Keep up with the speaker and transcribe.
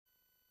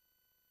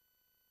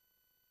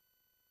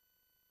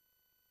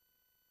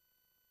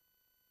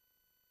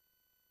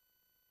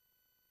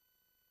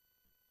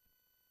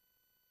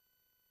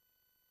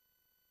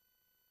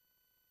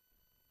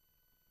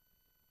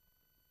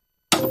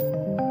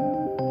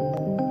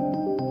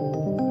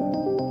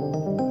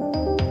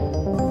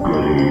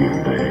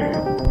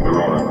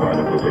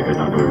ready to take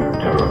another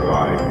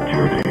terrifying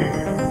journey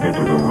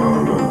into the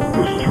world of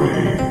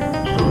mystery,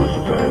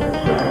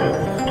 suspense,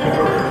 and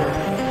terror.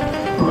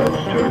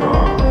 Let's turn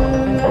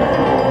on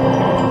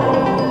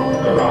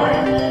all the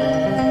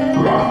lights,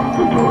 lock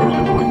the doors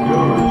and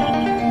windows,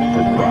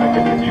 sit back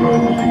and enjoy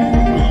this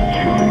evening's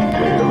chilling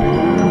tale.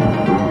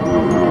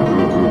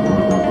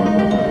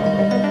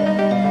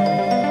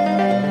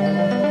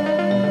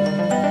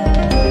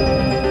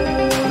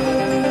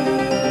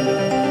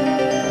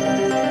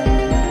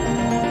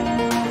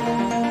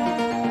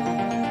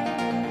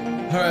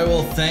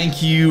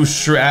 Thank you,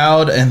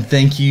 Shroud, and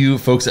thank you,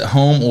 folks at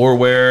home or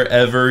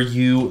wherever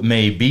you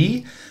may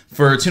be,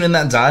 for tuning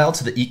that dial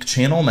to the Eek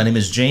channel. My name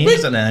is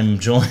James, and I'm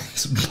joined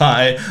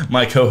by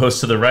my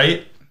co-host to the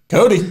right,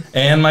 Cody,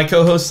 and my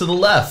co-host to the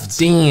left,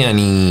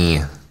 Danny.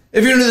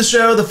 If you're new to the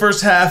show, the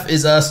first half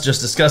is us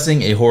just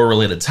discussing a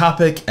horror-related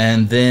topic,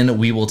 and then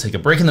we will take a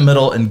break in the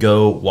middle and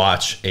go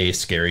watch a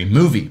scary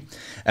movie.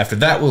 After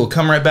that, we'll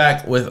come right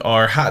back with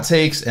our hot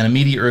takes and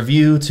immediate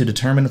review to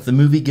determine if the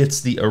movie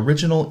gets the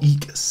original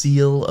Eek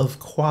seal of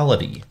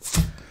quality.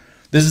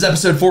 This is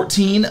episode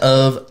 14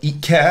 of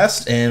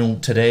Eekcast,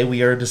 and today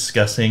we are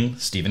discussing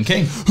Stephen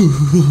King.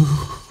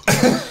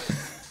 I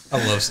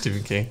love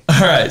Stephen King.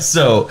 All right,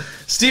 so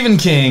Stephen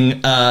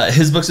King,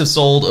 his books have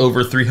sold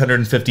over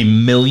 350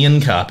 million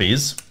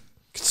copies.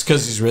 It's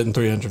because he's written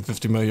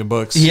 350 million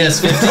books. He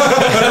has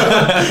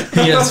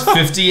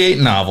 58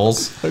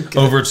 novels,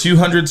 over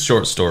 200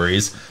 short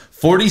stories,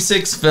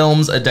 46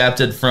 films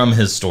adapted from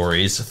his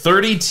stories,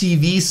 30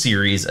 TV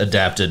series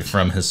adapted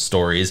from his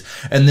stories,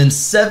 and then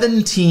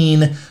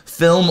 17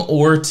 film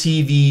or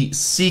TV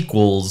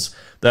sequels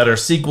that are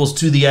sequels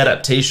to the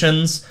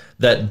adaptations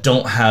that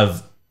don't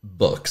have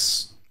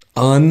books.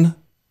 Unbelievable.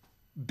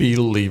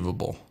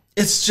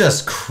 It's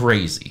just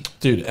crazy.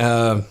 Dude,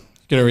 gonna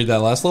read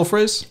that last little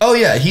phrase? Oh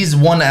yeah, he's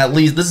won at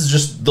least, this is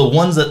just the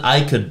ones that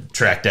I could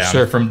track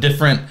down from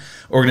different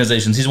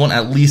organizations. He's won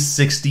at least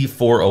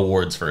 64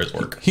 awards for his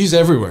work. He's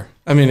everywhere.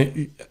 I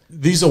mean,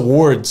 these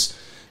awards,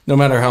 no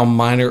matter how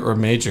minor or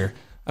major,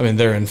 I mean,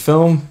 they're in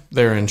film,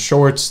 they're in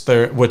shorts,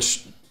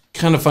 which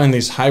kind of find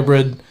these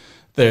hybrid,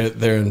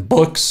 they're in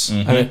books.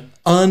 I mean,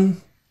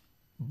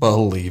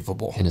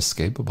 unbelievable.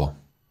 Inescapable.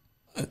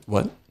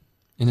 What?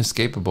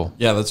 Inescapable.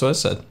 Yeah, that's what I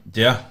said.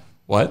 Yeah.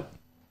 What?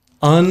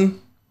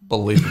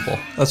 Unbelievable.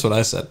 That's what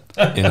I said.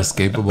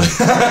 Inescapable.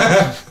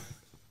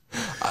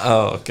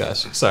 Oh,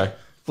 gosh. Sorry.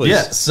 Please.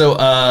 Yeah,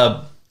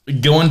 so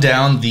going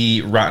down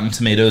the Rotten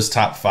Tomatoes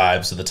top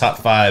 5. So the top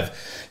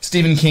 5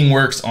 Stephen King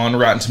works on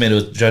Rotten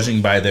Tomatoes,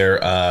 judging by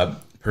their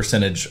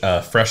percentage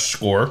fresh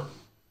score.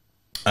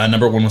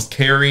 Number 1 was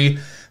Carrie,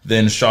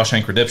 then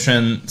Shawshank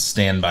Redemption,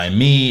 Stand By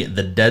Me,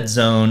 The Dead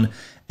Zone,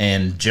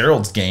 and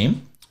Gerald's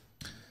Game.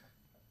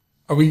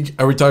 Are we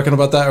talking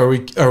about that? Are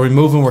we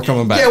moving? We're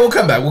coming back. Yeah, we'll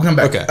come back.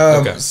 Okay.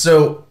 Okay.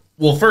 So,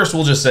 first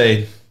we'll just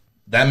say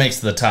that makes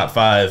the top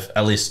 5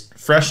 at least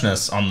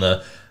freshness on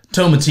the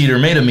Tomateter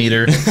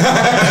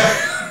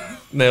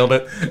Nailed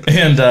it.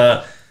 and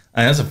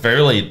that's a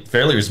fairly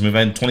recent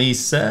movie,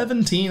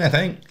 2017, I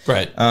think.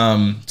 Right.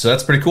 So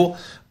that's pretty cool.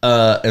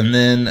 And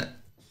then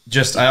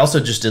I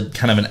also just did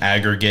kind of an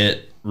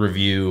aggregate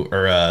review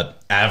or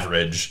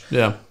average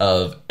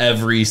of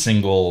every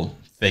single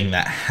thing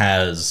that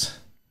has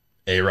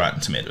a Rotten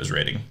Tomatoes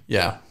rating.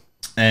 Yeah.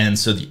 And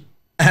so the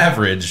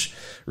average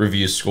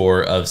review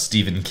score of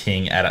Stephen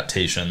King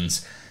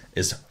adaptations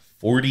is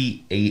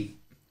 48%.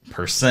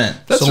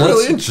 That's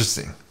really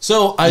interesting.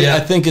 So I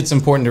think it's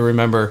important to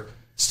remember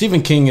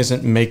Stephen King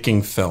isn't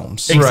making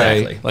films.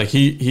 Exactly. Right? Like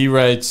he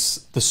writes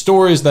the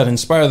stories that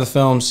inspire the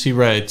films. He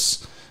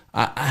writes.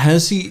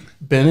 Has he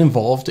been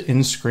involved in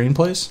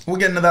screenplays? We'll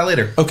get into that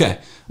later. Okay.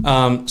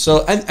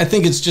 So I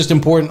think it's just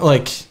important,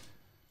 like,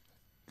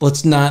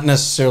 let's not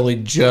necessarily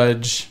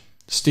judge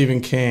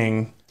Stephen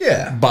King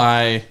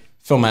by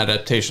film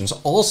adaptations.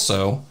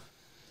 Also,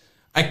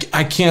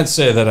 I can't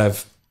say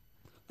that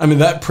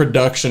that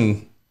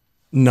production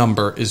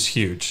number is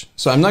huge.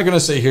 So I'm not going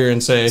to sit here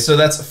and say... So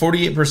that's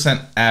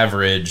 48%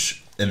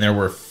 average, and there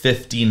were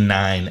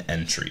 59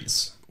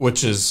 entries.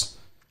 Which is...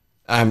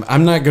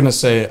 I'm not going to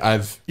say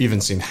I've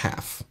even seen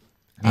half.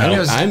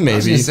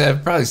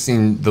 I've probably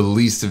seen the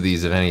least of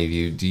these of any of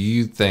you. Do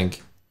you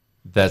think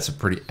that's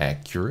pretty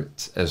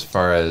accurate as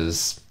far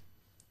as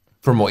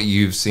from what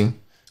you've seen?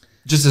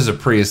 Just as a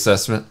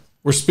pre-assessment?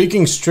 We're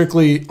speaking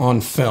strictly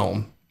on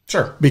film.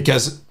 Sure.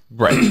 Because,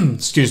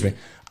 excuse me,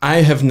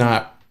 I have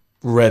not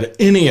read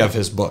any of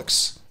his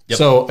books. Yep.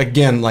 So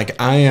again, like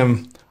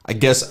I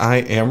guess I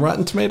am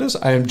Rotten Tomatoes.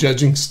 I am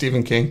judging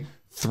Stephen King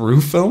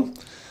through film.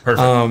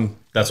 Perfect.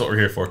 That's what we're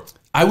here for.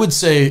 I would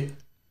say,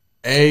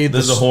 this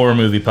is a horror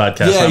movie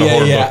podcast, not a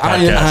horror book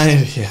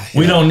podcast.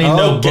 We don't need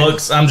no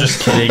books. I'm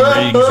just kidding.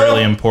 Reading's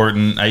really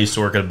important. I used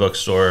to work at a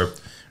bookstore.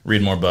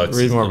 Read more books.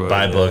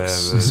 Buy books.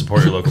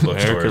 Support your local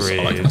bookstores.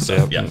 All that kind of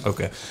stuff. Yeah.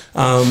 Okay.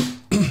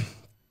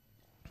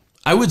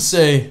 I would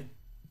say,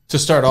 to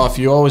start off,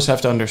 you always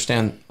have to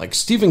understand, like,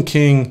 Stephen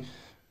King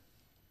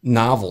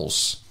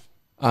novels,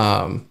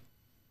 from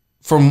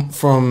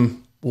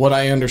what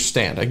I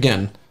understand,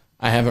 again,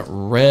 I haven't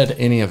read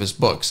any of his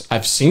books.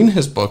 I've seen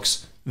his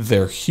books.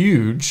 They're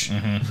huge.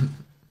 Mm-hmm.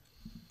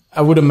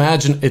 I would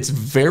imagine it's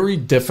very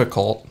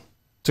difficult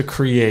to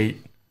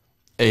create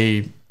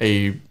a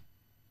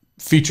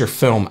feature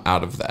film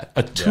out of that.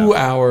 A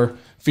 2-hour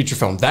feature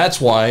film.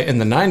 That's why in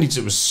the 90s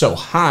it was so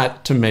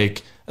hot to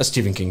make a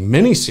Stephen King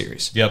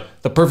miniseries. Yep.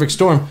 The Perfect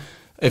Storm.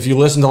 If you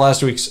listened to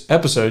last week's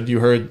episode, you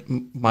heard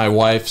my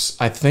wife's,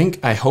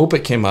 I hope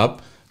it came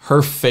up,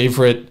 her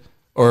favorite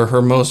or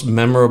her most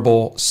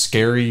memorable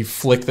scary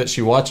flick that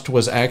she watched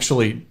was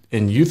actually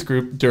in youth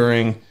group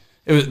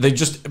they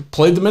just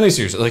played the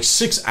miniseries, like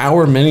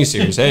 6-hour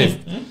miniseries. Hey,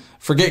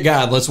 forget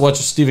God, let's watch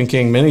a Stephen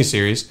King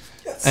miniseries.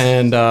 Yes.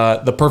 And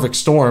The Perfect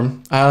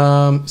Storm.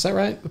 Is that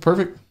right? The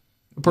Perfect?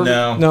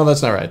 No,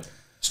 that's not right.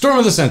 Storm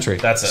of the Century.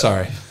 That's it.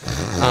 Sorry.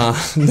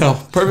 No,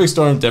 Perfect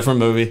Storm, different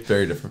movie.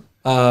 Very different.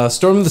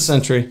 Storm of the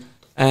Century.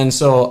 And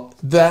so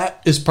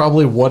that is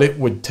probably what it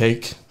would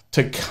take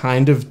to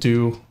kind of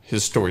do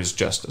his stories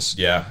justice.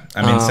 Yeah.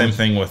 I mean, same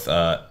thing with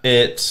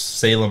It,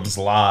 Salem's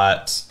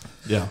Lot.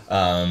 Yeah.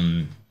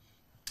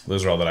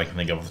 Those are all that I can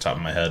think of off the top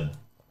of my head.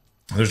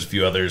 There's a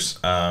few others.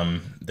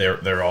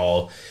 They're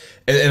all...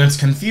 And it's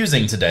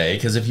confusing today,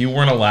 because if you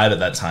weren't alive at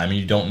that time and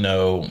you don't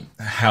know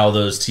how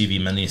those TV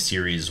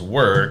miniseries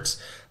worked,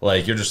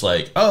 like, you're just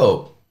like,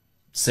 oh,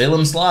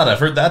 Salem's Lot, I've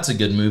heard that's a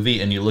good movie,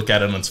 and you look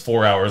at it and it's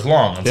 4 hours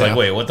long. It's like,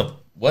 wait,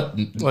 what?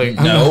 Like,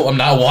 no, I'm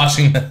not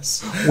watching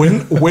this.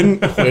 When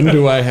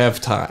do I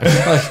have time?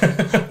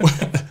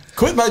 Like,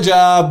 quit my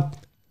job,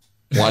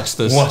 watch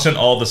this. Watching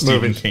all the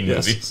Stephen King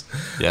movies.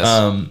 Yes.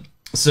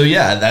 So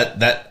yeah,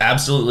 that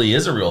absolutely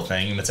is a real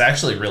thing, and it's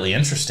actually really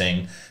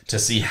interesting to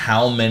see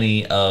how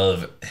many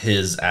of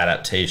his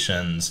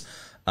adaptations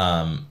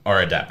are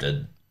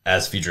adapted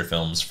as feature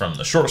films from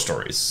the short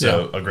stories.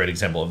 So a great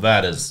example of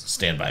that is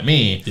Stand By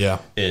Me. Yeah.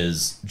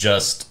 Is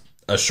just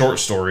a short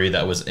story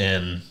that was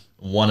in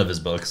one of his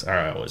books.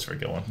 I always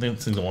forget one. I think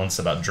it's the one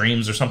about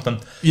dreams or something.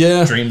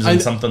 Yeah, dreams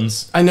and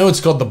somethings. I know it's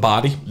called The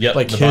Body. Yep,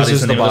 like The his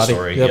Body's is the body.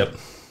 Story. Yep.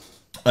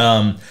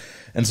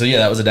 And so, yeah,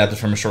 that was adapted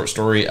from a short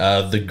story.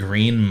 The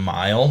Green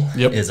Mile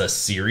is a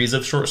series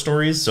of short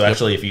stories. So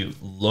actually, if you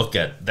look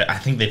at I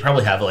think they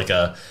probably have like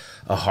a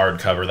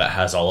hardcover that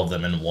has all of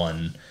them in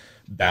one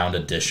bound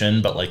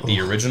edition. But like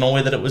the original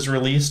way that it was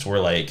released were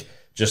like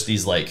just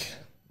these like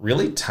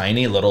really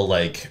tiny little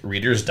like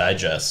Reader's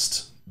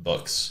Digest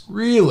books.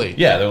 Really?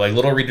 Yeah, they're like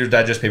little Reader's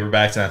Digest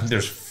paperbacks. And I think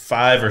there's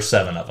 5 or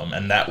 7 of them.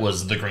 And that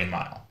was The Green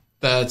Mile.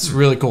 That's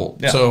really cool.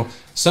 Yeah. So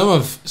some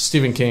of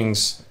Stephen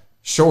King's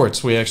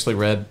shorts we actually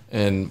read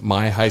in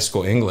my high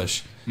school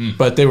English,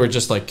 but they were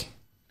just like,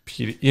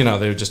 they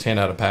would just hand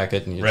out a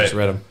packet and you just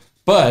read them.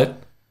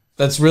 But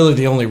that's really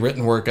the only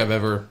written work I've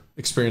ever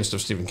experienced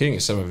of Stephen King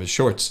is some of his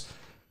shorts.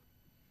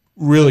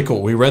 Really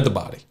cool. We read The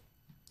Body.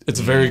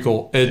 It's very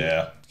cool.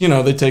 They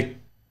take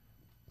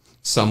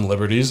some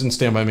liberties and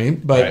Stand By Me,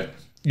 but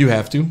you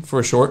have to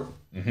for a short.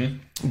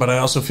 Mm-hmm. But I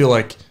also feel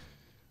like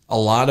a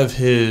lot of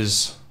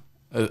his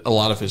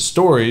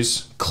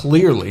stories,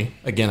 clearly,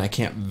 again, I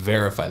can't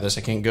verify this.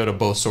 I can't go to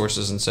both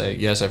sources and say,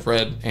 yes, I've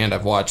read and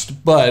I've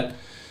watched, but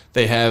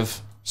they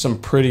have some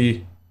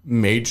pretty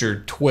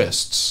major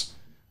twists.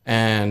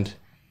 And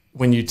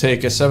when you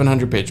take a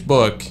 700-page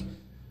book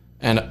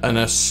and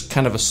a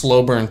kind of a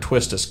slow burn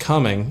twist is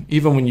coming,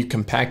 even when you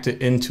compact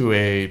it into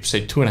a,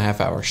 say,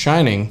 2.5-hour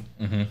Shining,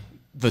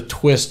 the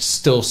twist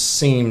still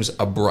seems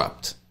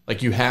abrupt.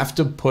 Like, you have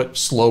to put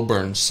slow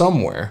burn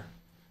somewhere.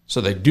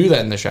 So they do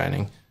that in The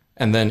Shining.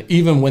 And then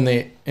even when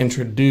they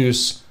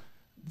introduce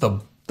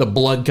the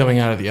blood coming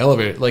out of the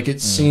elevator, like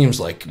it seems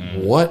like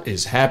what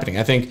is happening?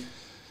 I think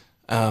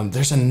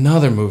there's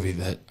another movie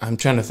that I'm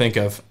trying to think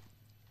of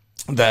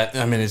that,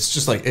 I mean, it's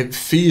just like it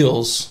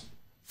feels,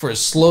 for as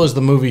slow as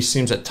the movie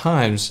seems at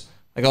times,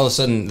 like all of a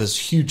sudden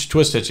this huge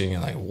twist hits you and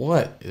you're like,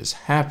 what is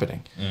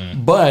happening?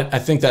 But I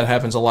think that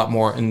happens a lot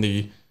more in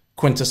the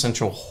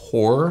quintessential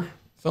horror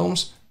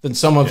films than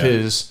some of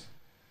his...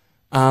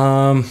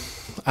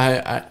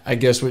 I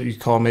guess what you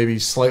call maybe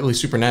slightly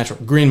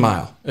supernatural. Green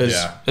Mile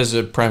is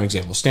a prime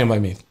example. Stand By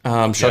Me.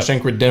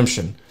 Shawshank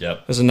Redemption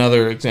is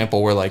another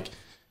example where like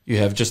you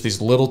have just these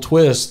little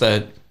twists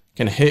that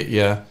can hit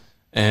you,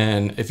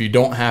 and if you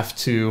don't have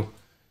to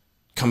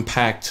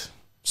compact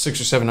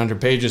 600 or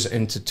 700 pages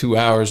into 2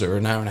 hours or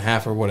an hour and a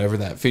half or whatever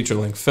that feature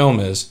length film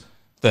is,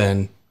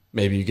 then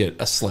maybe you get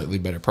a slightly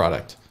better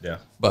product. Yeah.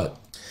 But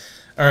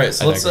all right,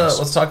 so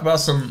let's talk about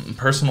some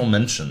personal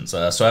mentions.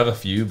 So I have a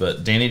few,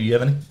 but Danny, do you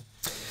have any?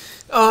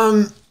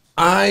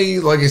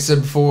 Like I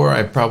said before,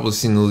 I've probably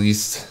seen the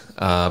least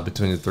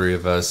between the three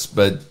of us,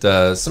 but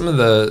some of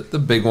the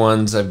big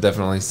ones I've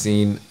definitely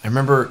seen. I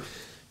remember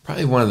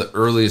probably one of the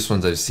earliest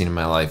ones I've seen in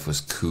my life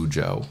was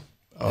Cujo,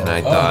 and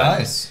I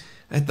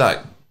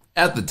thought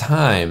at the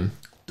time,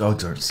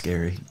 dogs aren't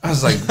scary. I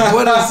was like,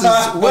 what is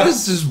this? What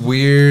is this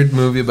weird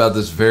movie about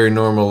this very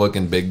normal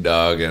looking big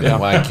dog, and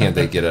why can't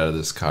they get out of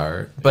this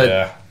car?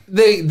 But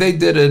they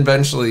did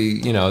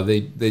eventually.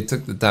 They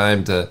took the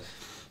time to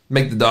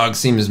make the dog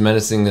seem as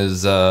menacing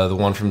as the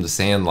one from The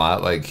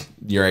Sandlot. Like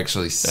you're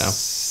actually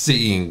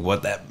seeing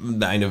what that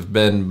might have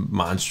been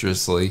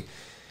monstrously.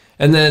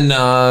 And then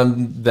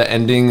the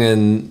ending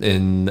and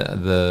in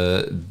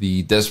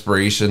the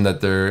desperation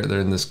that they're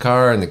in this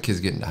car and the kid's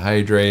getting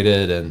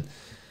dehydrated, and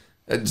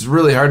it's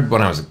really hard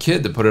when I was a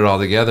kid to put it all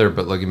together.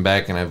 But looking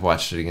back, and I've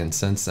watched it again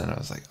since then, I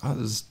was like, oh,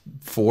 this is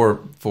for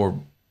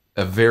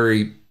a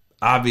very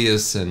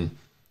obvious and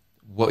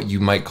what you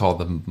might call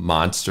the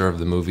monster of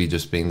the movie,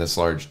 just being this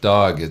large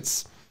dog.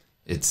 It's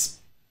takes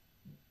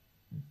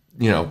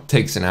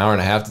an hour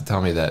and a half to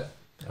tell me that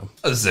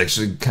this is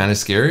actually kind of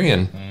scary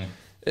and.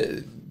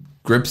 It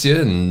grips you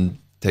and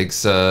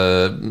takes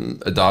a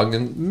dog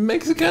and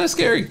makes it kind of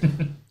scary.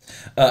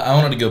 I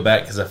wanted to go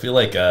back because I feel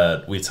like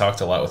we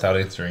talked a lot without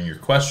answering your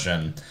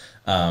question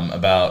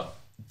about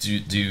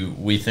do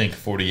we think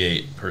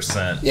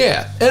 48%?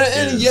 Yeah,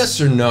 and yes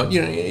or no.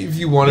 If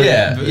you want to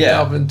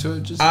delve into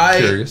it, just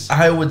curious.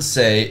 I would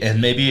say,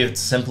 and maybe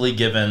it's simply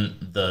given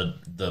the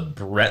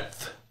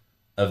breadth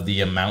of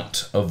the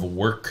amount of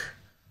work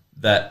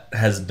that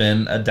has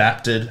been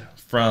adapted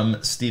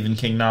from Stephen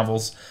King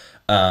novels.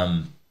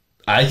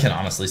 I can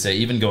honestly say,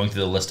 even going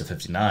through the list of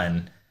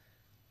 59,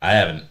 I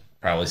haven't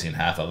probably seen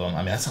half of them. I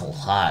mean, that's a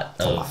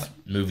lot of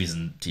movies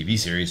and TV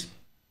series.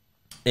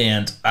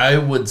 And I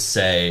would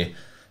say,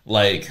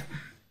 like,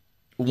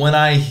 when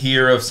I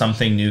hear of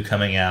something new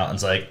coming out, and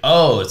it's like,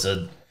 oh, it's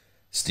a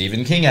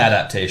Stephen King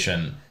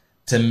adaptation,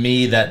 to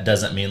me, that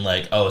doesn't mean,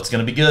 like, oh, it's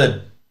going to be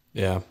good.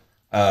 Yeah.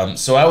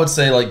 So I would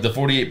say, like, the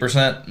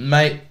 48%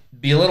 might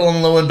be a little on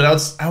the low end, but I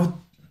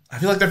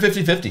feel like they're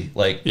 50-50.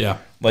 Like, yeah.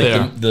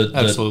 Like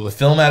the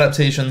film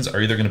adaptations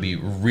are either going to be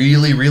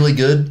really, really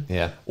good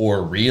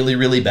or really,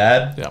 really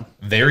bad. Yeah.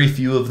 Very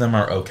few of them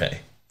are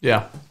okay.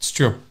 Yeah, it's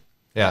true.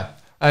 Yeah.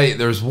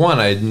 There's one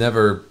I'd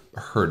never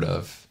heard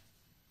of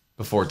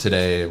before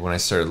today when I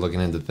started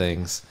looking into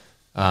things.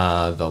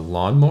 The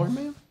Lawnmower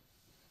Man?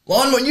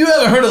 You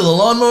haven't heard of The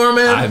Lawnmower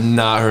Man? I've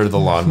not heard of The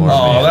Lawnmower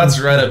Man. Oh, that's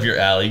right up your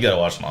alley. You got to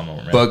watch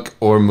Lawnmower Man. Book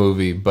or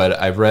movie,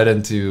 but I've read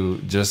into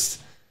just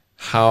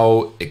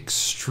how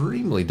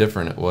extremely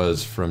different it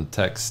was from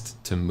text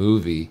to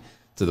movie,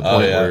 to the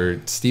point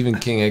where Stephen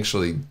King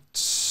actually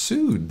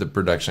sued the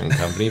production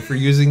company for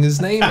using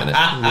his name in it.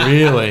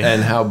 Really?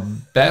 And how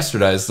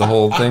bastardized the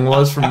whole thing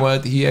was from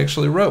what he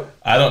actually wrote.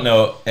 I don't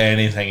know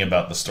anything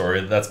about the story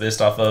that's based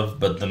off of,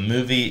 but the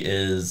movie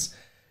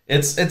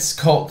it's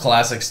cult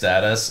classic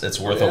status. It's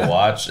worth a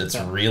watch. It's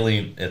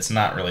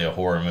not really a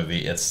horror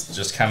movie. It's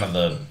just kind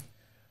of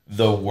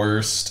the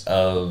worst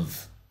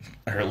of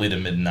early to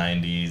mid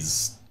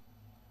 90s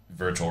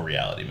virtual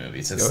reality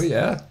movies.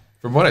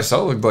 From what I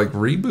saw, it looked like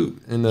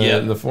Reboot in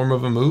the form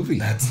of a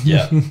movie. It's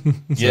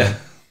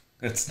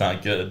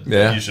not good.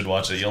 Yeah. You should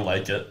watch it. You'll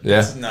like it. Yeah.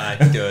 It's not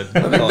good.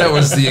 I think that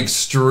was the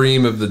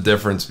extreme of the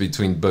difference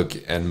between book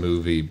and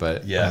movie,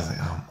 but yeah. I was like,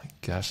 oh my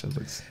gosh, that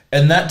looks...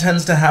 And that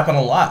tends to happen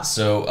a lot.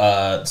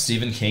 So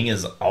Stephen King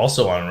is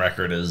also on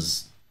record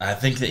as, I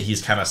think that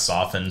he's kind of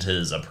softened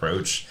his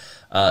approach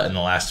in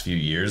the last few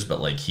years,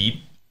 but like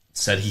he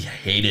said he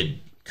hated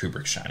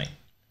Kubrick's Shining.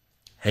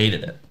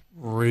 Hated it.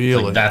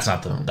 Really? Like, that's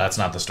not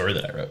the story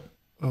that I wrote.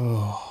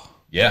 Oh.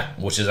 Yeah,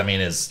 which is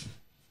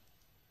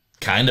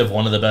kind of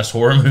one of the best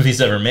horror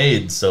movies ever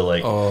made. So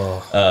like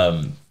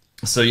that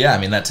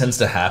tends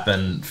to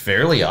happen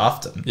fairly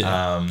often.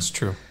 Yeah, it's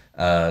true.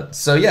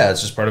 It's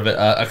just part of it.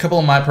 A couple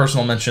of my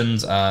personal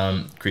mentions,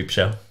 Creep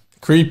Show.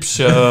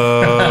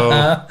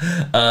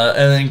 And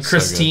then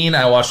Christine,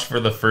 I watched for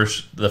the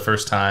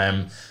first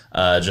time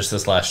just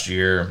this last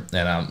year,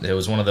 and it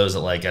was one of those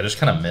that like I just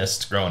kind of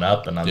missed growing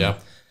up, and I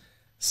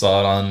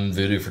saw it on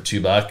Vudu for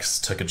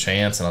 $2, took a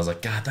chance, and I was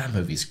like, God, that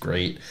movie's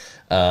great.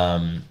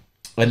 And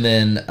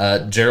then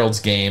Gerald's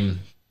Game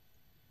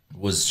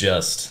was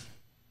just,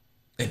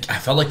 I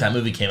felt like that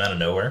movie came out of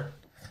nowhere.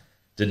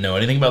 Didn't know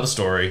anything about the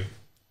story.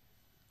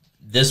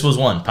 This was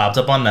one, popped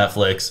up on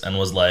Netflix and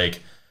was like,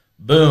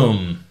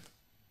 boom,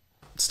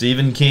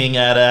 Stephen King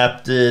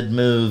adapted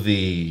movie,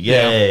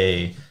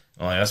 yay. Yeah.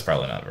 I'm like, that's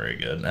probably not very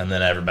good. And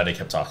then everybody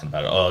kept talking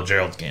about it. Oh,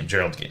 Gerald's Game,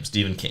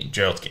 Stephen King,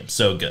 Gerald's Game,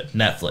 so good.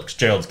 Netflix,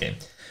 Gerald's Game.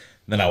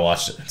 And then I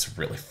watched it. It's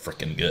really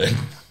freaking good.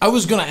 I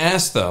was gonna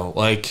ask though,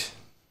 like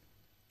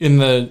in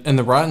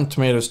the Rotten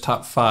Tomatoes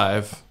top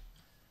 5,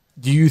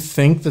 do you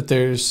think that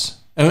there's,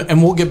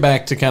 and we'll get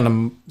back to kind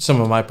of some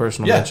of my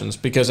personal mentions,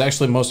 because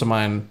actually most of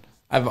mine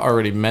I've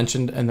already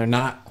mentioned, and they're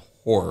not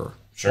horror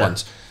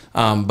ones.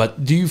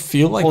 But do you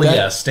feel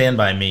like Stand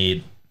By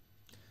Me.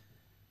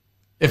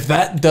 If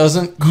that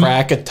doesn't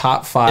crack a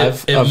top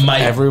 5 of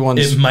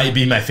everyone's... It might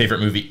be my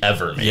favorite movie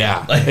ever. Maybe.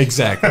 Yeah,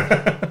 exactly.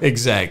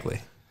 Exactly.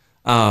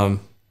 Do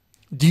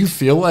you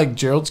feel like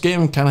Gerald's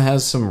Game kind of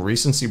has some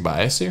recency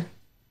bias here?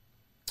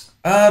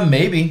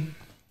 Maybe.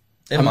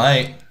 It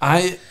might.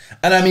 I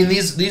mean,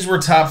 these were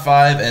top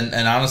 5,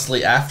 and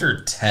honestly,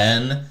 after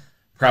 10,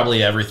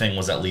 probably everything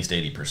was at least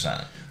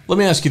 80%. Let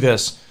me ask you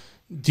this.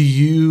 Do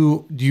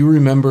you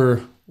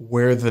remember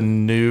where the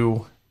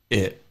new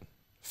It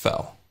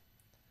fell?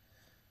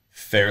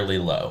 Fairly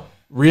low.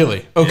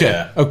 Really? Okay.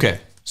 Yeah. Okay.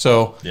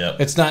 So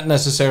it's not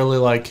necessarily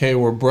like, hey,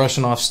 we're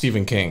brushing off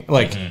Stephen King.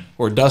 Like,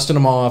 we're dusting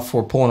him off,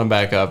 we're pulling him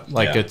back up.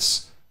 Like,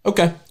 it's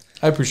okay.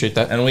 I appreciate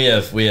that. And we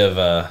have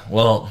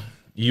well,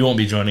 you won't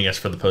be joining us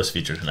for the post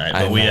feature tonight,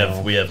 but we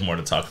have more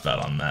to talk about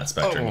on that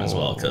spectrum as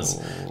well,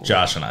 because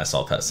Josh and I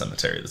saw Pet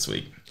Sematary this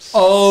week.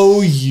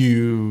 Oh,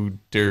 you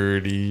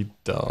dirty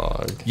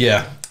dog.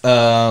 Yeah.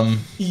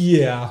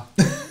 Yeah.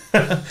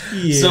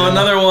 So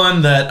another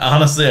one that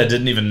honestly I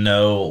didn't even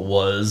know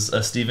was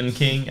a Stephen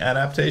King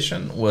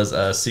adaptation was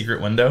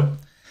Secret Window,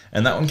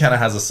 and that one kind of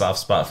has a soft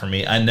spot for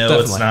me. I know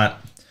It's not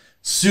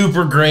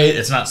super great,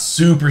 it's not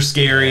super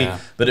scary,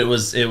 but it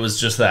was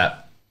just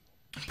that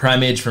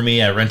prime age for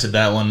me. I rented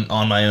that one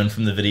on my own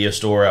from the video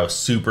store. I was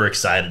super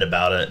excited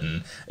about it,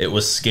 and it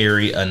was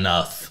scary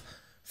enough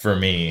for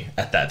me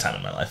at that time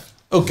in my life.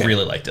 Okay,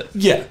 really liked it.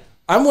 Yeah.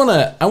 I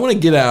wanna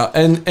get out,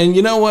 and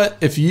you know what?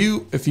 If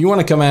you want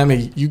to come at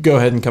me, you go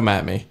ahead and come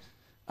at me.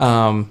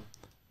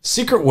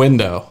 Secret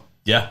Window,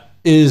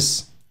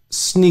 is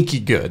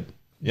sneaky good.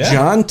 Yeah.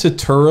 John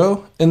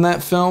Turturro in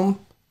that film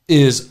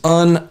is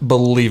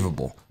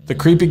unbelievable. The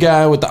creepy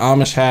guy with the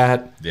Amish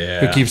hat,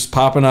 who keeps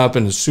popping up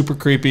and is super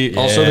creepy. Yeah.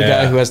 Also, the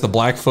guy who has the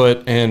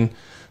Blackfoot in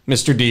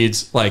Mr.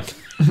 Deeds, like,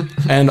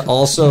 and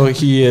also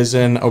he is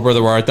in Oh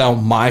Brother Where Art Thou,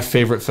 my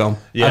favorite film.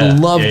 Yeah. I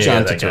love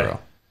John Turturro.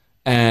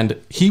 And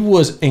he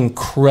was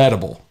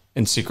incredible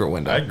in Secret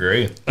Window. I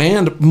agree.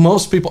 And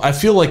most people, I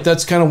feel like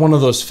that's kind of one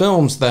of those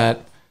films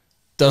that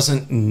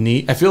doesn't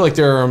need, I feel like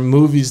there are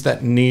movies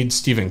that need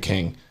Stephen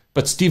King,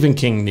 but Stephen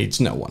King needs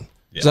no one.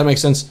 Yeah. Does that make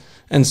sense?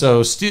 And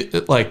so,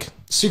 like,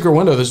 Secret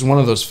Window, this is one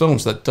of those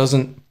films that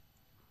doesn't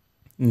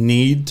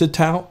need to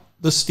tout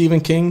the Stephen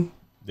King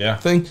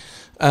thing,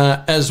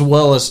 as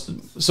well as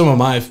some of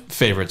my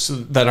favorites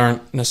that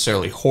aren't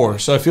necessarily horror.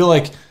 So I feel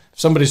like if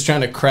somebody's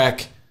trying to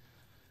crack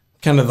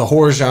kind of the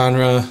horror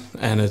genre,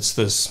 and it's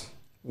this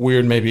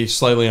weird, maybe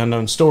slightly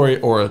unknown story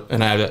or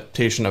an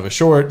adaptation of a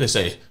short, they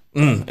say,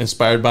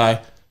 inspired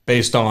by,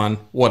 based on,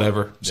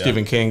 whatever,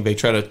 Stephen King. They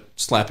try to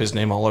slap his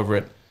name all over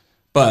it.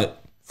 But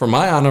for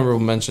my honorable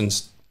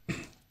mentions,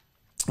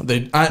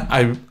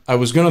 I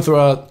was going to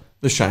throw out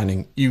The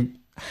Shining. You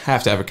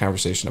have to have a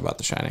conversation about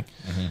The Shining.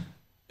 Mm-hmm.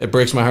 It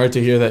breaks my heart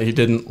to hear that he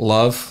didn't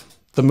love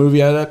the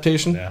movie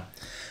adaptation. Yeah.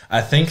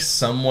 I think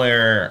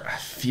somewhere, I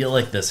feel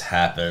like this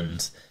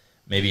happened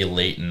maybe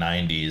late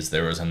 90s,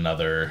 there was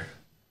another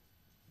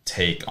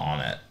take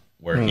on it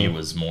where he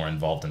was more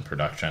involved in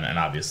production, and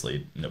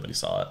obviously nobody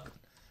saw it.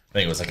 I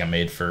think it was like a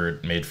made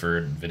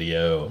for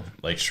video,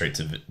 like straight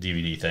to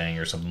DVD thing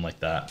or something like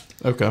that.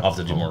 Okay. I'll have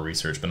to do more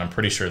research, but I'm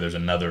pretty sure there's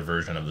another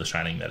version of The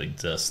Shining that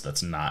exists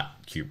that's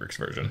not Kubrick's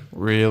version.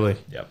 Really?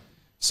 Yep.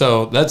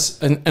 So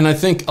that's, and I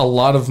think a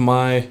lot of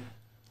my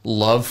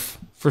love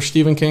for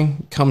Stephen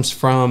King comes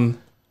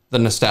from the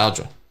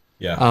nostalgia.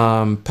 Yeah.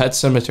 Pet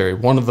Sematary,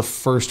 one of the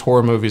first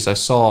horror movies I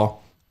saw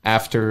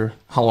after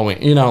Halloween.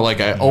 You know,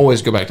 like I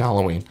always go back to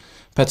Halloween.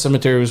 Pet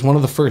Sematary was one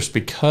of the first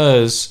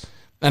because,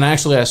 and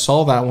actually I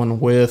saw that one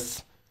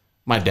with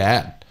my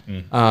dad.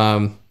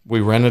 We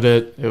rented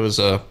it. It was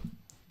a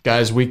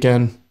guy's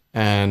weekend,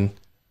 and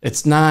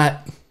it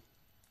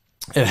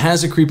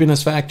has a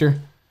creepiness factor.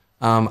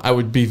 I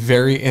would be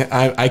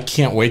I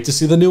can't wait to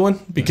see the new one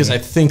because I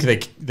think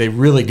they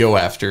really go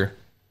after,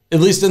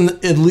 at least in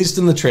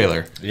the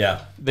trailer.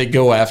 Yeah. They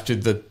go after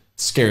the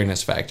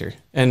scariness factor.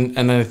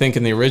 And I think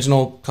in the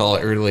original, call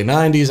it early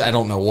 90s, I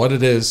don't know what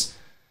it is.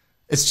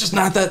 It's just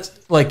not that,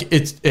 like,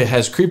 it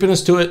has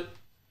creepiness to it.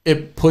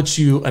 It puts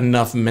you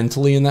enough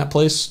mentally in that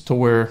place to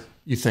where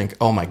you think,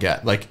 oh my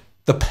God, like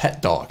the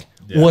pet dog.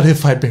 Yeah. What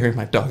if I bury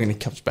my dog and he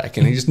comes back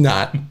and he's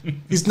not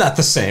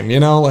the same, you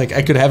know? Like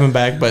I could have him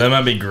back, but that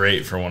might be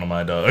great for one of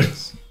my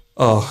dogs.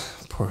 Oh,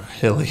 poor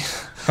Hilly.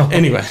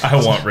 Anyway, I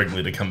want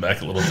Wrigley to come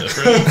back a little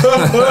different.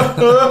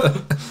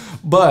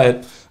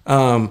 But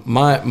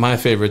my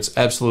favorite's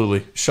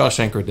absolutely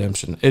Shawshank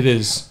Redemption. It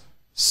is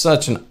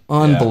such an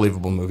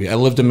unbelievable movie. I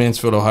lived in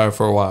Mansfield, Ohio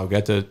for a while.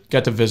 Got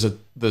to visit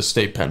the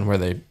state pen where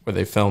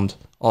they filmed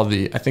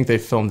I think they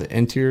filmed the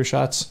interior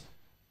shots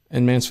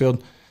in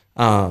Mansfield.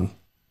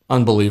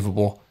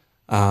 Unbelievable.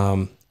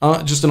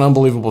 Just an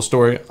unbelievable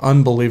story.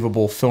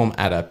 Unbelievable film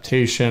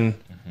adaptation.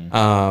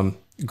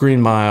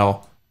 Green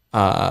Mile,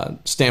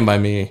 Stand By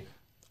Me.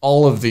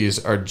 All of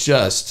these are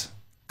just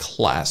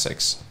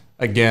classics.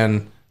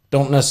 Again,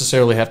 don't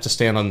necessarily have to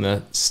stand on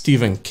the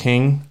Stephen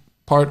King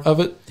part of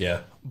it.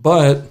 Yeah.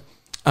 But,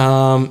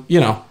 to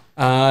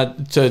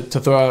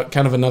throw out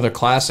kind of another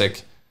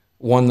classic,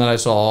 one that I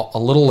saw a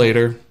little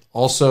later.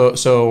 Also,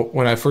 so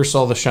when I first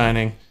saw The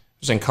Shining, I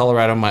was in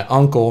Colorado. My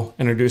uncle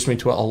introduced me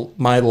to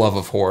my love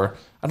of horror.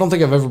 I don't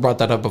think I've ever brought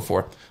that up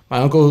before. My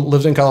uncle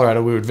lived in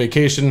Colorado. We would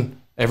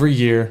vacation every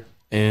year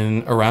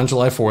around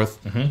July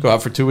 4th, go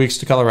out for 2 weeks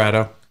to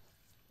Colorado.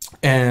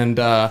 And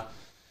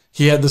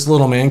he had this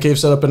little man cave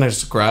set up in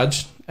his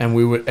garage,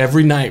 and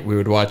every night we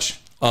would watch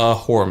a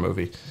horror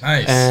movie.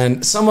 Nice.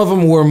 And some of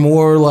them were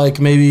more like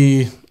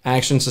maybe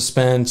action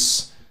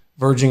suspense,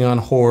 verging on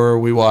horror.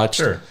 We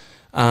watched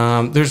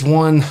There's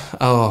one,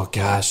 oh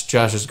gosh,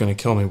 Josh is going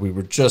to kill me. We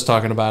were just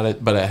talking about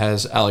it, but it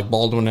has Alec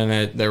Baldwin in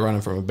it. They're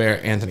running from a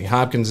bear. Anthony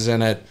Hopkins is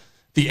in it.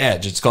 The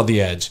Edge. It's called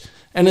The Edge.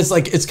 And it's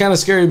like, it's kind of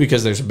scary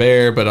because there's a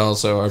bear, but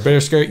also, are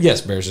bears scary?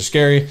 Yes, bears are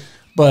scary.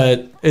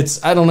 But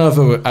it's, I don't know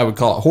if I would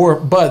call it horror,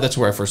 but that's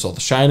where I first saw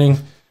The Shining.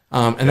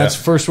 And that's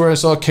first where I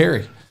saw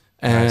Carrie.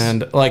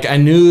 And like, I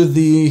knew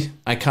the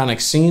iconic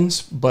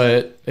scenes,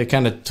 but it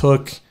kind of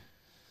took,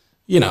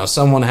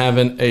 someone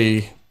having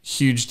a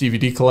huge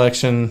DVD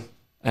collection.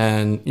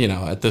 And,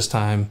 at this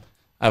time,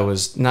 I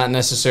was not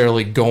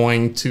necessarily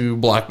going to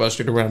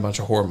Blockbuster to rent a bunch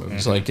of horror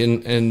movies. Like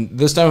in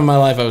this time of my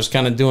life, I was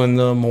kind of doing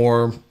the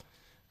more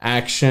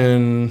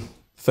action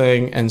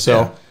thing. And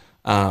so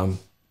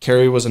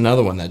Carrie was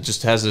another one that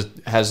just has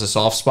a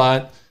soft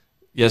spot.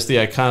 Yes, the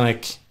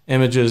iconic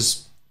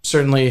images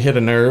certainly hit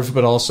a nerve,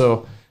 but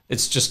also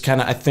it's just kind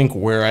of, I think,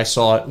 where I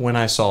saw it, when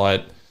I saw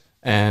it,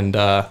 and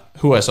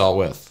who I saw it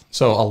with.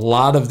 So a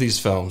lot of these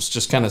films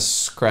just kind of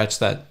scratch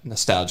that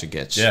nostalgic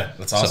itch. Yeah,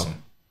 that's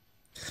awesome.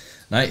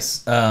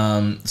 Nice.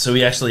 So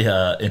we actually,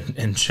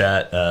 in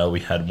chat, we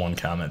had one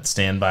comment,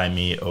 Stand By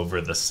Me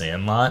over The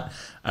Sandlot.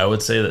 I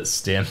would say that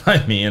Stand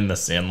By Me and The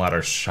Sandlot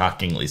are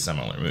shockingly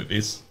similar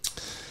movies.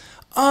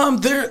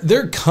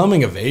 They're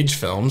coming of age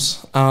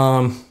films.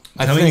 I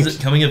think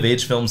coming of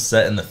age films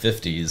set in the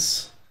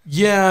 50s.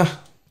 Yeah,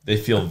 they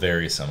feel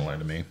very similar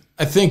to me.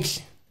 I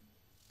think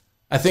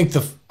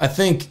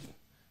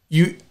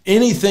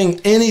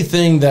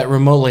anything that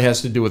remotely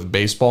has to do with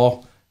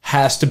baseball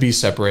has to be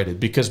separated,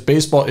 because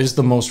baseball is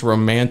the most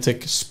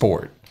romantic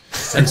sport.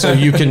 And so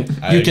you can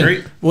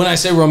agree. When I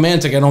say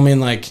romantic, I don't mean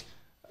like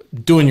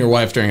doing your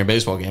wife during a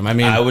baseball game. I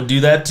mean, I would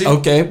do that too.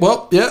 Okay,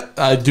 well, yeah,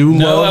 I do.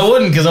 No, I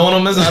wouldn't, because I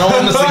don't want to miss the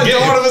game. I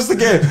don't want to miss the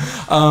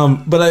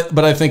game.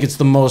 But I think it's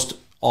the most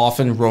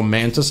often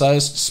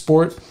romanticized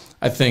sport.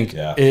 I think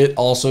it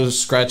also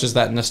scratches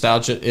that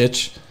nostalgia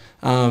itch.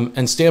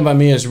 And Stand By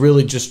Me is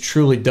really just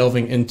truly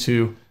delving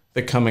into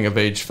the coming of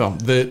age film,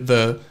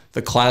 the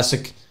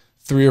classic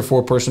 3 or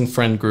 4 person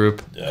friend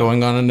group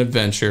going on an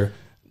adventure,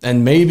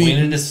 and maybe we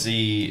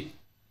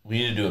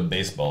need to do a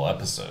baseball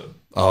episode.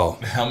 Oh,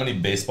 how many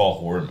baseball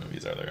horror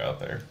movies are there out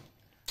there?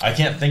 I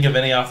can't think of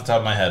any off the top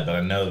of my head, but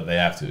I know that they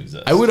have to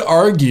exist. I would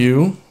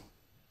argue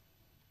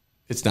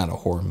it's not a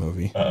horror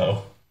movie.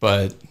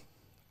 But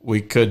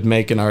we could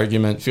make an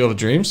argument. Field of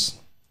Dreams.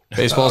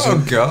 Baseball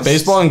and ghosts.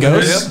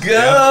 Yep. You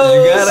got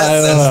it.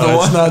 That's the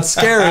one. It's not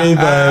scary,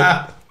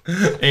 but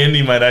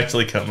Andy might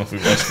actually come if we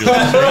watch Field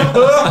of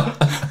Dreams.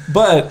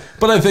 But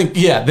I think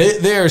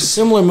they are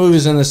similar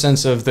movies in the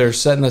sense of they're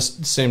set in the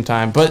same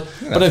time. But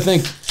I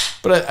think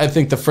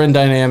the friend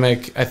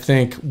dynamic, I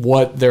think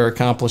what they're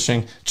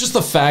accomplishing, just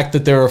the fact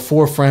that there are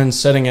 4 friends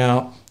setting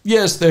out.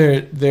 Yes,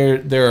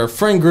 there are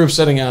friend groups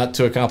setting out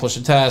to accomplish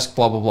a task.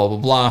 Blah blah blah blah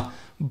blah.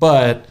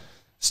 But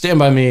Stand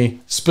By Me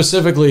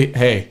specifically,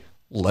 hey,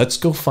 let's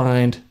go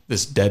find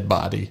this dead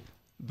body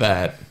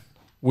that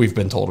we've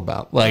been told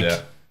about.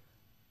 Like,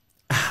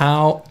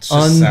 how it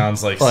just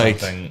sounds like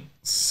something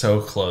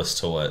so close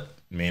to what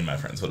me and my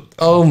friends would have done.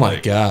 Oh my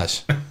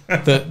gosh.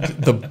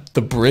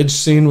 The bridge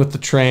scene with the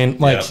train.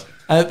 Like,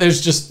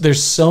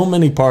 there's so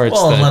many parts.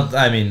 Well,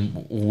 I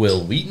mean,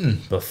 Will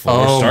Wheaton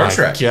before Star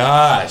Trek. Oh my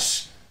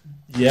gosh.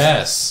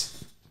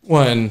 Yes.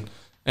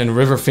 And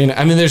River Phoenix.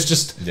 I mean, there's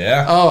just...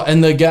 Yeah. Oh,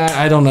 and the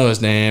guy, I don't know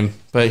his name,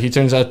 but he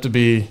turns out to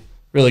be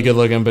really good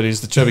looking, but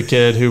he's the chubby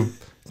kid who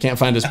can't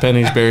find his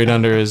pennies buried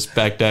under his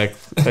back deck.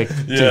 Like,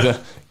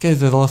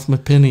 guys, I lost my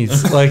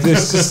pennies. Like,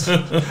 there's just...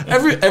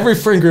 Every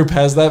friend group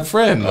has that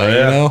friend, like, you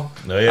know?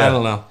 Oh, yeah. I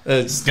don't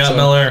know. Scott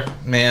Miller,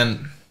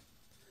 man,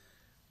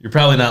 you're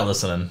probably not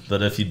listening,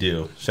 but if you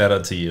do, shout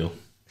out to you.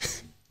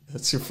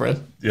 That's your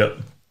friend? Yep.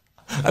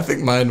 I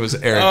think mine was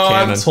Eric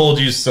Cannon. I've told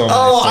you so much.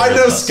 I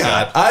know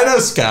Scott. I know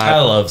Scott.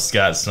 I love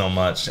Scott so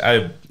much.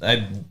 I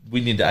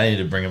need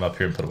to bring him up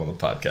here and put him on the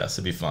podcast.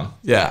 It'd be fun.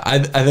 Yeah, I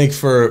think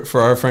for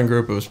our friend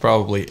group, it was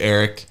probably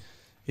Eric.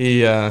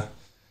 He's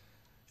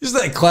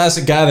that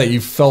classic guy that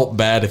you felt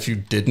bad if you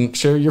didn't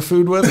share your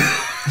food with.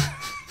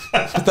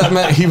 But that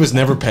meant he was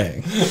never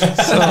paying.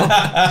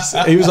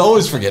 So he was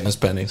always forgetting his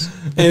pennies.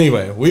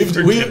 Anyway, we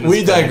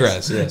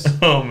digress. Yes.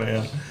 Oh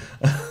man.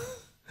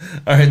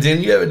 All right,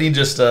 Dan, you have any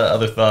just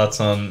other thoughts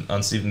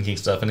on Stephen King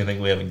stuff?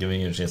 Anything we haven't given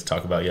you a chance to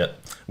talk about yet?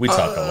 We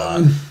talk a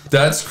lot.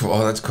 That's cool.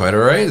 That's quite all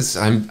right.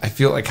 I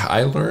feel like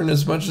I learn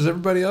as much as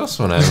everybody else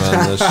when I'm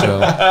on this show.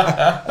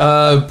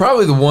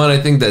 Probably the one I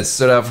think that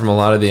stood out from a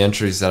lot of the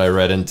entries that I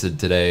read into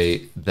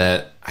today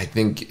that I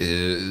think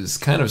is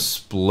kind of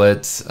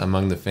split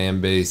among the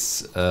fan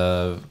base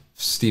of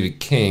Stephen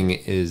King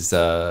is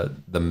The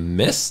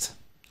Mist.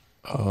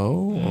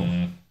 Oh.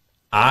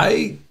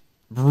 I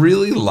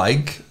really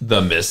like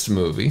the Mist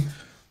movie.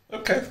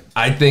 Okay.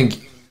 I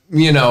think,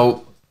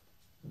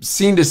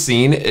 scene to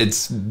scene,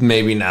 it's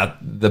maybe not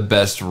the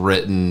best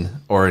written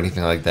or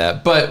anything like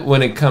that. But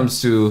when it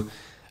comes to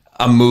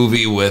a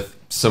movie with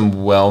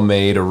some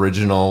well-made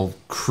original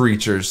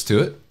creatures to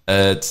it,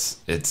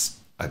 it's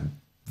a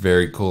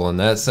very cool in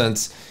that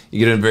sense. You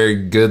get a very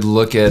good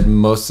look at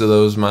most of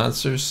those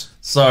monsters.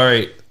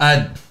 Sorry,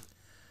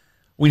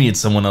 we need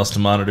someone else to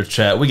monitor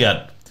chat. We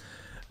got,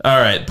 all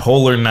right,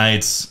 Polar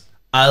Knights.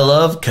 I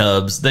love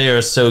Cubs. They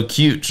are so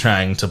cute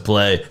trying to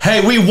play.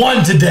 Hey, we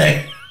won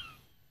today.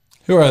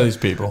 Who are these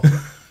people?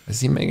 Is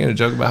he making a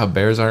joke about how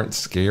bears aren't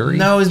scary?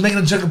 No, he's making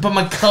a joke about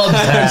my Cubs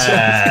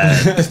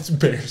hat.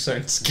 Bears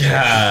aren't scary.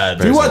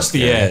 God. If you watch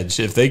The Edge,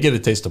 if they get a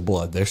taste of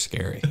blood, they're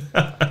scary.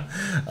 All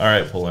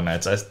right, Polar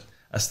Knights.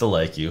 I still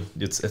like you.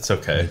 It's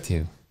okay. Me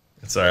too.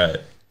 It's all right.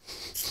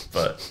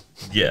 But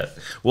yeah.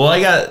 Well,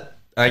 I got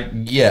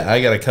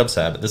a Cubs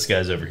hat, but this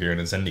guy's over here in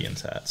his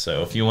Indians hat.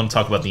 So if you want to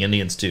talk about the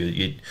Indians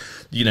too,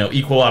 you know,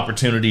 equal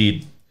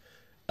opportunity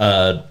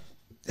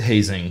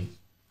hazing.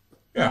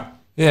 Yeah.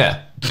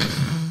 Yeah.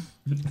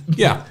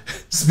 Yeah.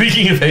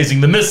 Speaking of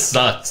hazing, The Mist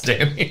sucks,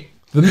 Danny.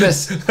 The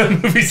Mist. That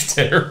movie's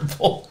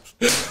terrible.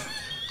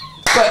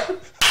 But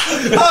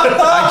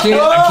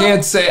I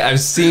can't say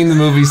I've seen the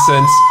movie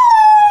since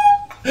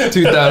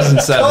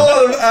 2007.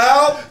 Call him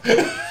out.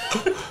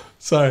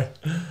 Sorry.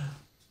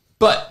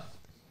 But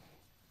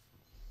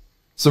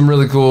some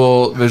really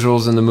cool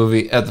visuals in the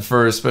movie at the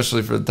first,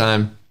 especially for the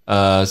time.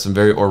 Some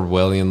very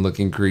Orwellian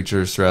looking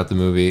creatures throughout the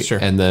movie. Sure.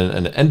 And then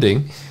an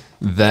ending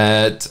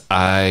that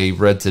I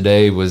read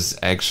today was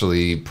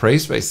actually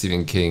praised by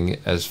Stephen King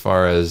as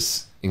far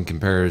as in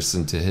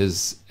comparison to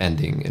his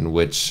ending, in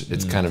which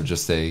it's kind of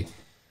just a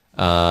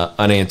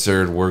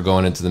unanswered, we're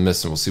going into the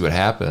mist and we'll see what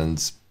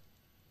happens.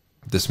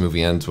 This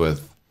movie ends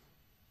with,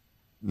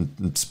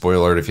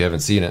 spoiler alert if you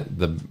haven't seen it,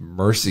 the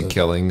mercy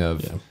killing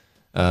of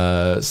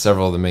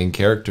several of the main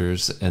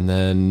characters, and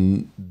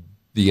then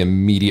the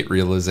immediate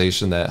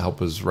realization that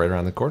help was right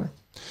around the corner.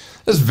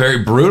 It was very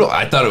brutal.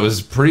 I thought it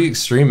was a pretty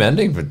extreme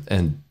ending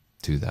in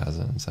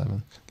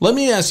 2007. Let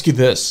me ask you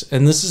this,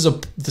 and this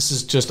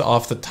is just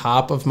off the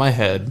top of my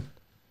head.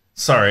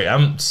 Sorry,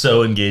 I'm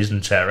so engaged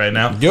in chat right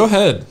now. Go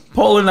ahead.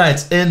 Polar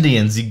Knights,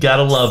 Indians, you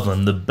gotta love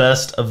them. The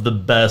best of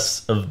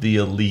the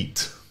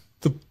elite.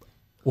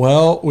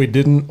 Well, we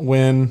didn't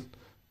win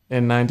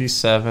in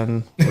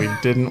 97. We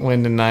didn't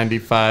win in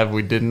 95.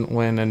 We didn't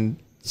win in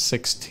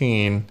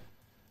 16.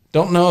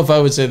 Don't know if I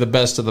would say the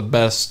best of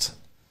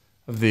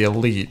the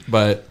elite,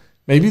 but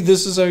maybe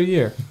this is our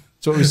year.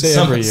 That's what we say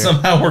every year.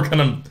 Somehow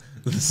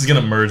this is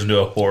gonna merge into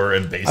a horror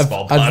and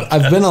baseball podcast.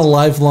 I've been a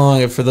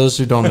lifelong, for those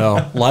who don't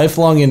know,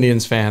 lifelong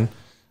Indians fan,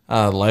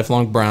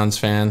 lifelong Browns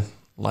fan,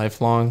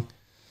 lifelong.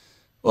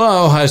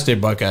 Well, Ohio State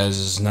Buckeyes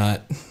is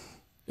not.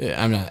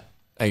 I'm not.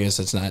 I guess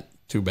it's not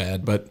too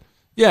bad, but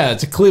yeah,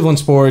 it's a Cleveland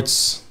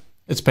sports.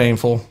 It's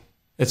painful.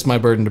 It's my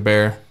burden to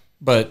bear,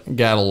 but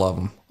gotta love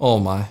them. Oh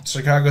my!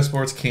 Chicago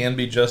sports can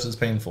be just as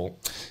painful.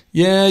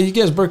 Yeah, you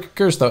guys broke a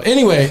curse though.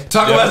 Anyway,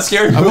 talk about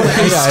scary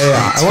movies.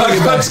 Talk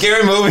about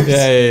scary movies.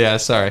 Yeah.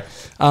 Sorry.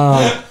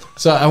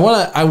 So I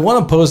want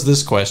to pose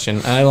this question.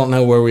 And I don't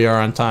know where we are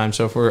on time.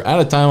 So if we're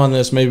out of time on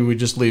this, maybe we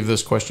just leave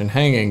this question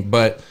hanging.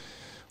 But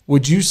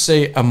would you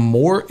say a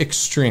more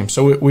extreme?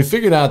 So we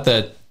figured out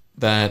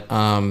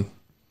that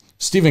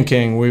Stephen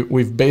King,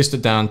 we've based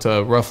it down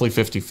to roughly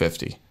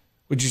 50-50.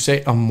 Would you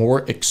say a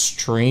more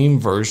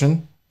extreme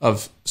version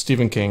of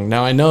Stephen King?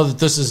 Now, I know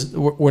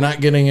that we're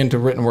not getting into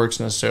written works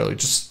necessarily,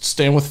 just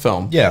staying with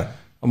film. Yeah.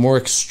 A more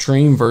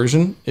extreme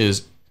version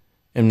is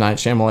M. Night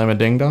Shyamalan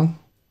Ding Dong.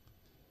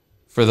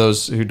 For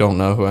those who don't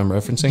know who I'm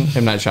referencing,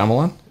 M. Night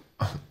Shyamalan.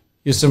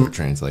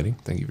 Translating.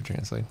 Thank you for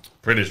translating.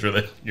 Pretty sure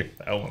that you're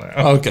that one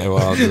out. Okay,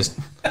 well, I'll just...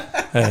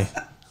 Hey,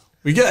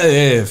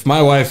 if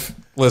my wife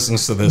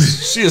listens to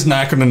this, she is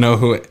not going to know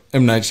who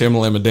M. Night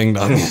Shyamalan Ding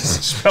Dong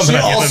is. She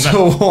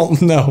also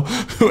won't know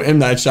who M.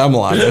 Night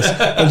Shyamalan is,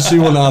 and she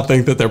will not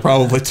think that they're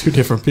probably two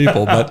different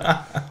people.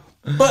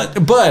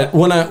 But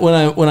when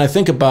I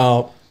think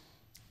about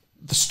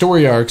the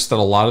story arcs that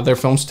a lot of their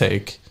films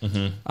take,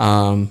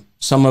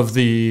 some of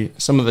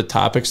the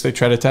topics they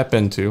try to tap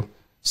into,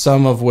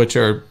 some of which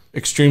are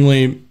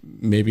extremely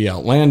maybe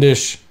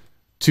outlandish,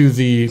 to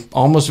the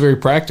almost very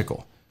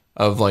practical.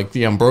 Of like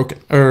the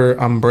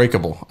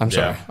Unbreakable. I'm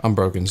sorry,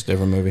 Unbroken's a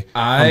different movie.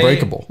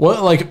 Unbreakable.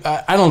 Well, like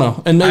I don't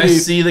know, and maybe I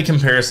see the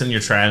comparison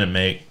you're trying to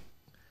make.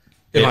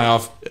 Am I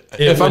off?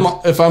 If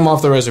I'm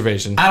off the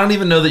reservation, I don't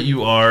even know that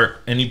you are,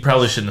 and you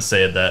probably shouldn't have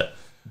said that.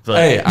 But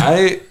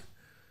hey,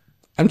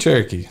 I'm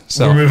Cherokee,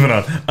 so we're moving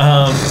on.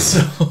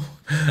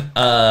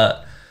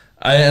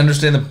 I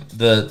understand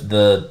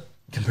the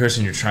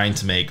comparison you're trying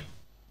to make.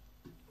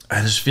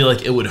 I just feel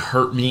like it would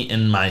hurt me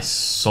in my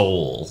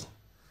soul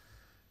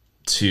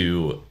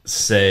to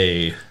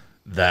say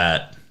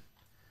that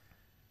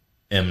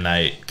M.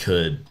 Night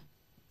could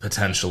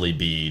potentially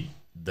be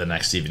the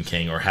next Stephen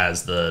King, or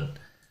has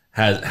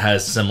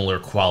similar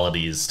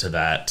qualities to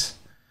that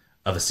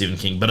of a Stephen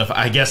King. But if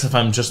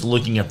I'm just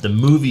looking at the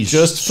movies,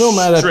 just film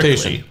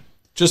adaptation,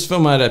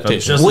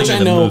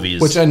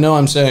 which I know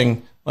I'm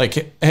saying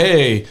like,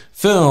 hey,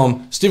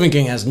 film, Stephen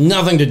King has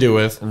nothing to do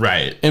with.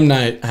 Right. M.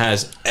 Night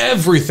has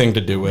everything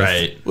to do with.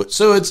 Right.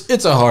 So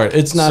it's a hard.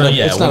 It's not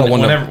a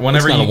one.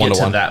 Whenever you get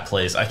to that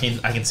place, I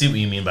can see what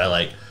you mean by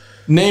like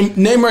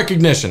Name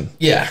recognition.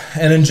 Yeah,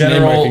 and in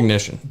general, name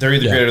recognition. They're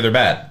either great or they're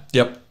bad.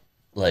 Yep.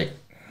 Like,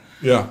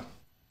 yeah.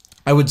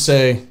 I would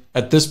say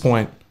at this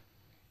point,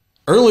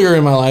 earlier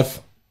in my life,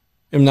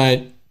 M.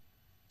 Night,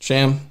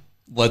 Sham,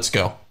 let's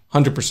go.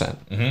 100%.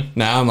 Mm-hmm.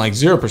 Now I'm like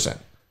 0%.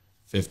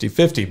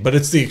 50-50. But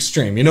it's the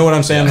extreme. You know what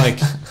I'm saying? Yeah.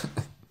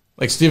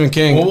 Like Stephen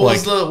King. What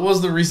was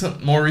the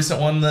more recent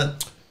one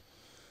that...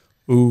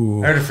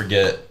 Ooh. I already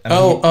forget.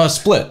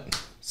 Split.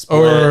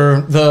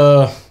 Or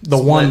the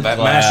one that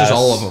mashes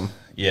all of them.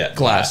 Yeah.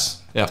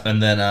 Glass. Yeah.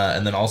 And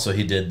then also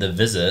he did The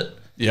Visit.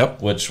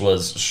 Yep. Which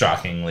was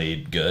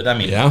shockingly good. I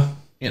mean, yeah.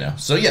 You know,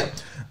 so yeah.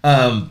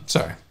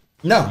 Sorry.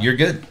 No, you're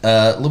good.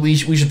 We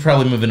should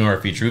probably move into our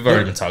feature. We've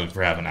already been talking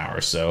for half an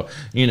hour, so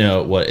you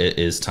know what it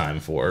is time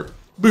for.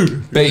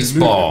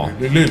 Baseball.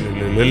 And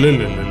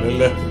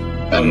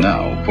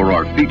now for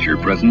our feature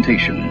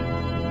presentation.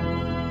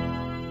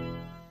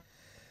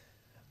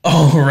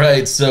 All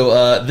right,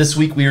 so this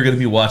week we are going to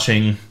be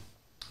watching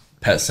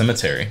Pet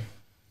Sematary.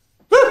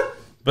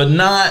 But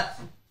not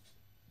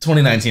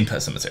 2019 Pet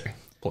Sematary.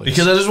 Please.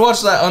 Because I just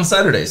watched that on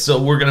Saturday. So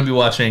we're going to be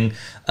watching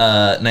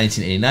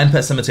 1989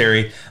 Pet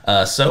Sematary.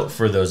 So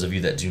for those of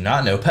you that do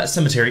not know, Pet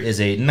Sematary is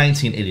a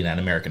 1989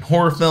 American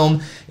horror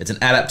film. It's an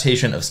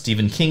adaptation of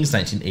Stephen King's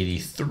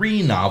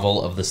 1983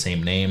 novel of the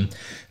same name.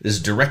 It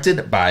is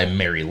directed by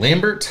Mary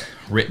Lambert,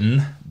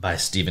 written by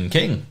Stephen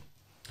King.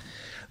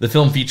 The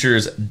film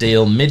features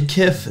Dale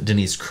Midkiff,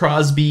 Denise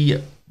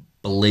Crosby,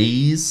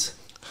 Blaze,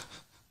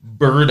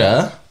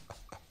 Berta.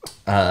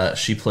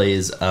 She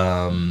plays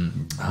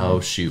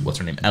what's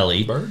her name?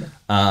 Ellie.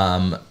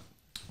 And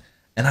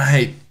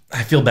I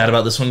feel bad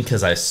about this one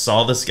because I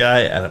saw this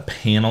guy at a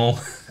panel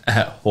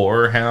at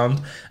Horror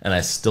Hound, and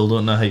I still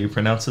don't know how you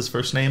pronounce his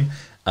first name.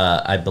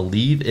 I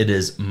believe it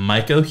is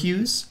Micah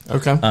Hughes.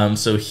 Okay.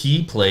 So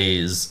he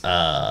plays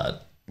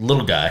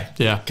little guy.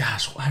 Yeah.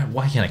 Gosh,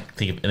 why can't I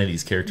think of any of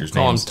these characters'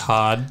 Call names? him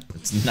Todd.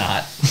 It's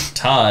not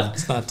Todd.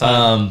 It's not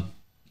Todd.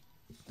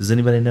 Does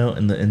anybody know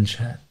in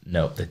chat?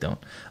 No, they don't.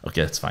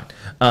 Okay, that's fine.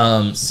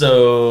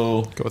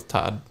 So go with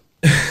Todd.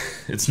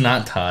 It's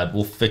not Todd.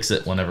 We'll fix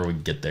it whenever we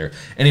get there.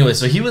 Anyway,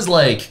 so he was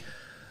like,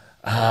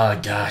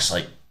 like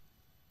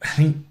I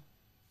think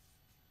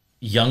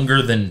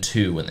younger than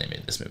 2 when they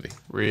made this movie.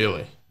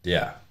 Really?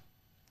 Yeah.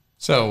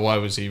 So why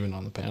was he even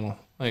on the panel?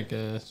 Like,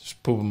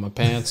 just pooping my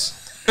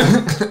pants. I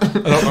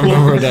don't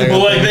remember that.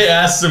 Well, like they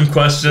asked some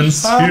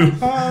questions to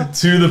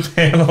the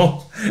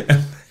panel.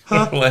 And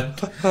like,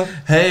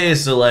 hey,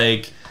 so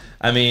like,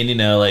 I mean, you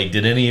know, like,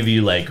 did any of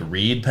you like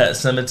read Pet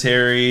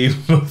Sematary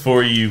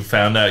before you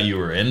found out you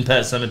were in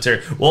Pet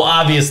Sematary? Well,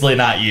 obviously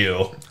not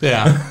you.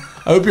 Yeah.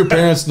 I hope your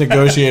parents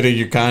negotiated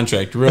your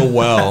contract real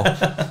well.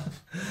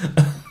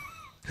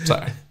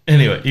 Sorry.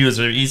 Anyway,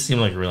 he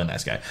seemed like a really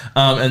nice guy.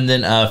 And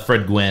then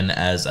Fred Gwynn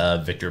as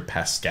Victor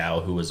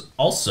Pascal, who was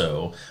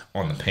also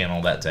on the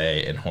panel that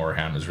day in Horror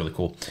Hound. It was really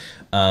cool.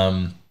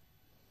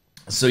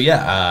 So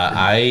yeah,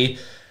 I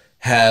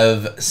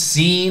have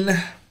seen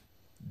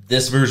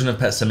this version of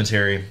Pet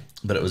Sematary,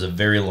 but it was a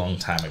very long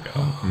time ago.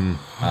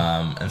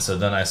 And so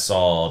then I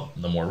saw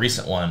the more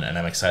recent one, and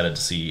I'm excited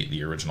to see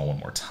the original one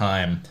more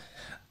time.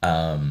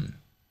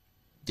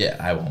 Yeah,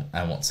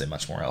 I won't say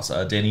much more else.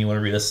 Danny, you want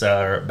to read us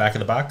back of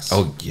the box?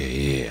 Oh,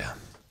 yeah.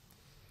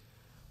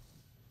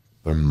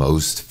 For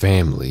most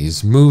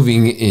families,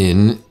 moving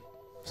in...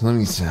 Let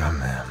me say,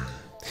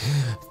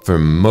 For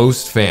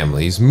most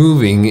families,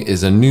 moving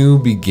is a new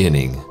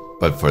beginning.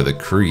 But for the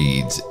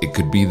Creeds, it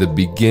could be the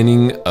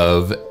beginning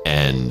of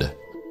end.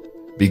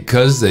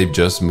 Because they've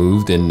just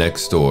moved in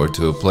next door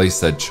to a place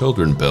that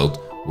children built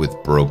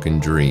with broken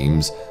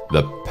dreams,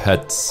 the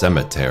Pet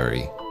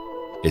Sematary.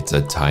 It's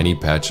a tiny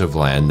patch of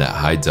land that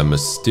hides a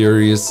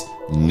mysterious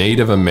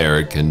Native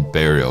American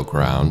burial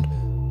ground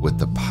with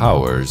the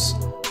powers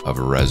of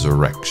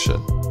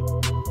resurrection.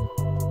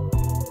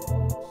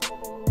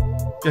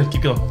 Good,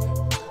 keep going.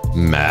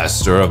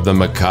 Master of the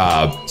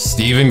Macabre,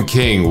 Stephen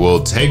King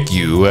will take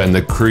you and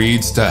the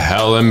Creeds to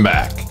hell and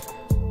back.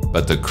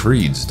 But the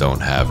Creeds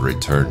don't have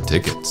return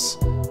tickets.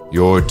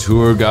 Your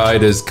tour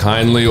guide is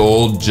kindly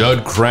old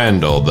Judd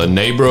Crandall, the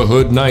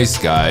neighborhood nice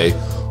guy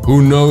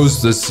who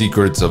knows the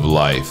secrets of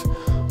life,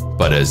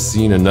 but has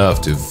seen enough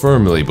to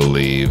firmly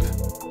believe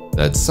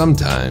that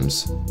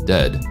sometimes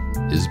dead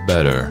is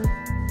better.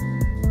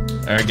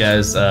 All right,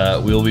 guys,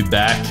 we'll be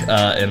back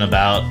in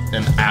about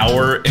an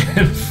hour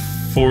and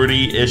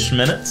 40-ish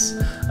minutes.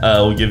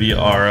 We'll give you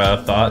our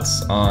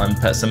thoughts on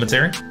Pet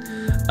Sematary.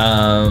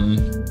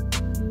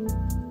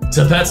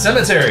 To Pet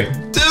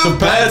Sematary! To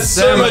Pet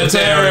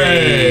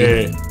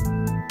Sematary!